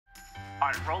All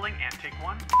right, rolling and take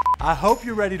one. I hope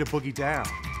you're ready to boogie down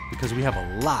because we have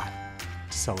a lot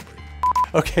to celebrate.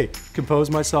 Okay,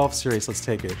 compose myself. Serious, let's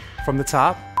take it. From the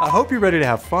top, I hope you're ready to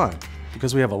have fun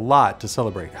because we have a lot to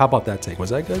celebrate. How about that take?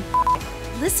 Was that good?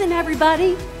 Listen,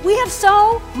 everybody, we have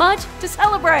so much to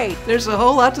celebrate. There's a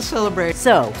whole lot to celebrate.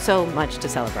 So much to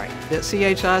celebrate. At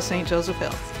CHI St. Joseph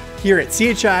Health. Here at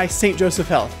CHI St. Joseph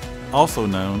Health. Also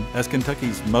known as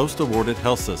Kentucky's most awarded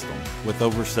health system with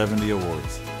over 70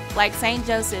 awards. Like St.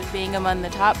 Joseph being among the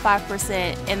top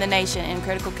 5% in the nation in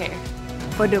critical care.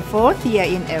 For the 4th year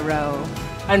in a row.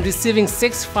 And receiving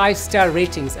 6 5-star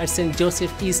ratings at St.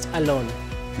 Joseph East alone.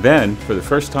 Then, for the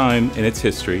first time in its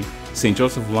history, St.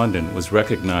 Joseph London was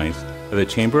recognized by the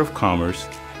Chamber of Commerce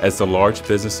as the Large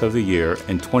Business of the Year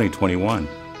in 2021.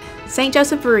 St.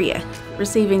 Joseph Berea,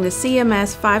 receiving the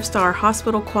CMS 5-Star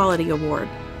Hospital Quality Award.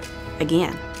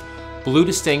 Again. Blue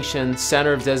Distinction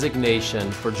Center of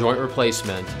Designation for Joint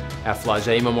Replacement at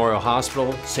Flagey Memorial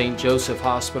Hospital, St. Joseph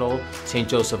Hospital, St.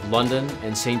 Joseph London,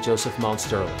 and St. Joseph Mount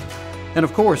Sterling. And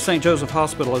of course, St. Joseph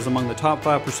Hospital is among the top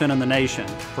 5% in the nation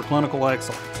for clinical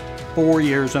excellence, 4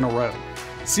 years in a row.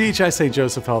 CHI St.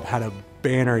 Joseph Health had a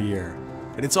banner year,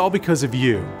 and it's all because of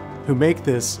you, who make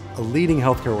this a leading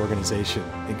healthcare organization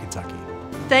in Kentucky.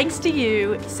 Thanks to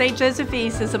you, St. Joseph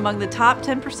East is among the top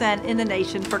 10% in the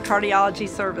nation for cardiology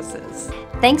services.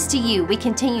 Thanks to you, we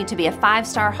continue to be a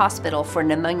 5-star hospital for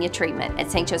pneumonia treatment at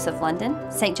St. Joseph London,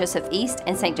 St. Joseph East,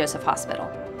 and St. Joseph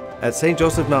Hospital. At St.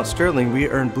 Joseph Mount Sterling, we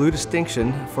earned Blue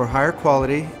Distinction for higher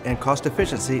quality and cost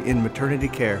efficiency in maternity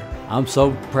care. I'm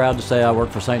so proud to say I work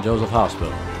for St. Joseph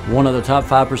Hospital, one of the top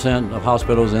 5% of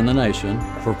hospitals in the nation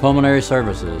for pulmonary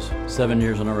services, 7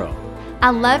 years in a row. I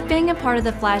love being a part of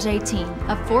the Flagey team,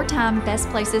 a 4-time Best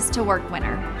Places to Work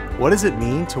winner. What does it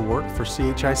mean to work for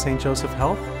CHI St. Joseph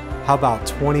Health? How about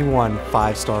 21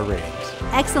 5-star ratings?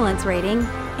 Excellence rating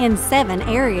in 7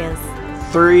 areas.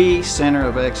 3 Center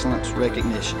of Excellence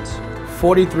recognitions.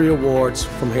 43 awards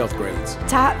from Health Grades.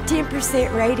 Top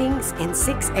 10% ratings in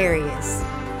 6 areas.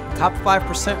 Top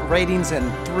 5% ratings in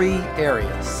 3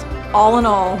 areas. All in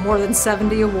all, more than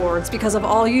 70 awards because of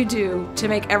all you do to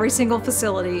make every single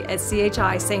facility at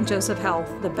CHI St. Joseph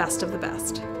Health the best of the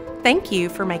best. Thank you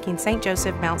for making St.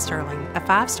 Joseph Mount Sterling a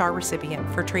 5-star recipient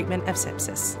for treatment of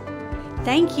sepsis.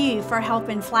 Thank you for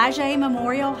helping Flagey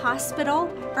Memorial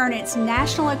Hospital earn its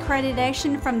national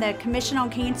accreditation from the Commission on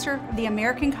Cancer of the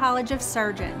American College of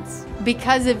Surgeons.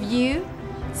 Because of you,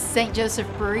 St. Joseph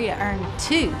Berea earned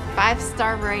 2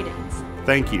 5-star ratings.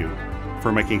 Thank you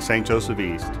for making St. Joseph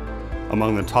East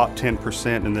among the top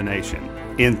 10% in the nation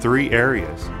in 3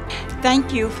 areas.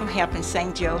 Thank you for helping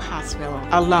St. Joe Hospital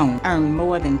alone earn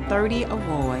more than 30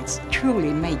 awards,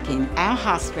 truly making our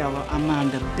hospital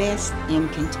among the best in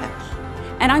Kentucky.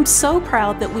 And I'm so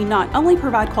proud that we not only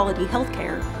provide quality health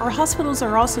care, our hospitals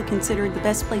are also considered the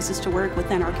best places to work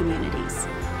within our communities.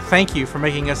 Thank you for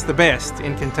making us the best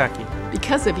in Kentucky.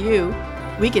 Because of you,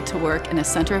 we get to work in a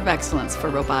center of excellence for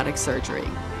robotic surgery.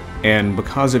 And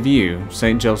because of you,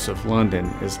 St. Joseph London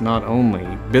is not only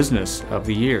Business of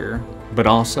the Year, but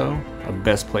also a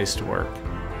best place to work.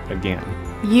 Again.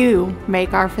 You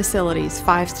make our facilities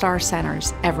 5-star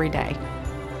centers every day.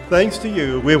 Thanks to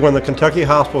you, we won the Kentucky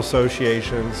Hospital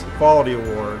Association's Quality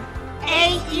Award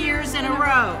 8 years in a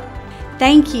row.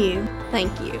 Thank you.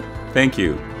 Thank you. Thank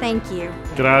you. Thank you.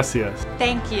 Gracias.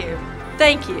 Thank you.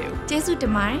 Thank you. Jesu de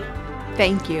mai.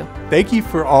 Thank you. Thank you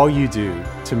for all you do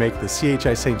to make the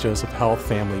CHI St. Joseph Health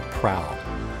family proud.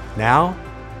 Now,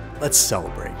 let's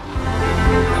celebrate.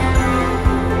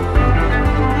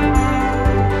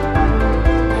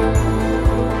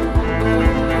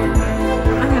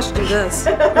 Do this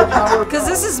because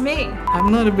this is me.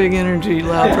 I'm not a big energy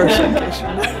loud person.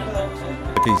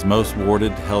 Kentucky's most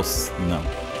awarded health, no.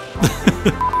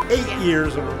 8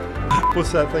 years in a row.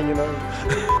 What's that thing you know?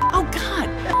 Oh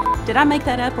God! Did I make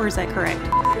that up or is that correct?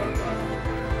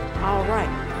 All right.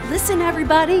 Listen,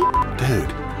 everybody.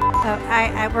 Dude.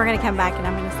 Oh, we're going to come back and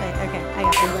I'm going to say, okay, I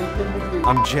got it.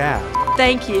 I'm jabbed.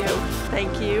 Thank you.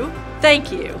 Thank you.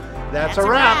 Thank you. That's a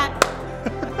wrap.